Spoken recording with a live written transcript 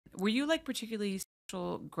Were you like particularly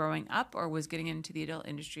sexual growing up, or was getting into the adult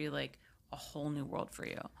industry like a whole new world for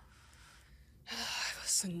you? I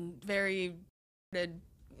was very,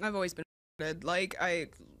 I've always been like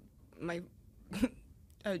my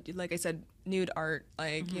like I said, nude art,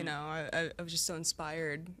 like, you know, I was just so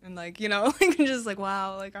inspired and like, you know, like just like,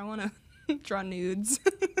 wow, like I want to draw nudes.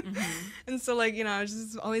 And so like, you know, I was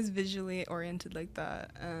just always visually oriented like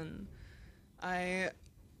that. And I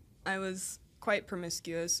was quite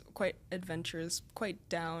promiscuous, quite adventurous, quite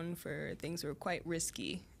down for things that were quite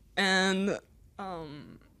risky. And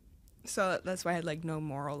so that's why I had like no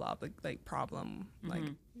moral like problem, like,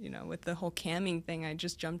 you know, with the whole camming thing. I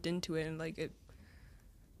just jumped into it and like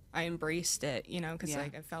I embraced it, you know, because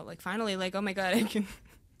like I felt like finally like, oh my God, I can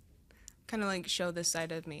kind of like show this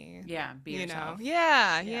side of me. Yeah, be yourself. Know?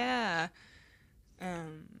 Yeah.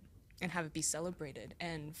 And have it be celebrated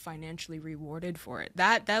and financially rewarded for it.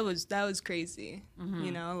 That was crazy,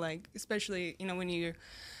 you know, like especially, you know, when you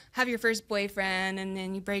have your first boyfriend and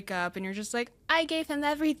then you break up and you're just like, I gave him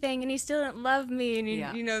everything and he still didn't love me. And,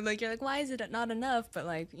 you know, like, you're like, why is it not enough? But,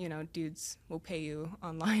 like, you know, dudes will pay you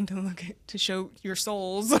online to to show your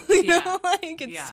souls. You know? Like, it's,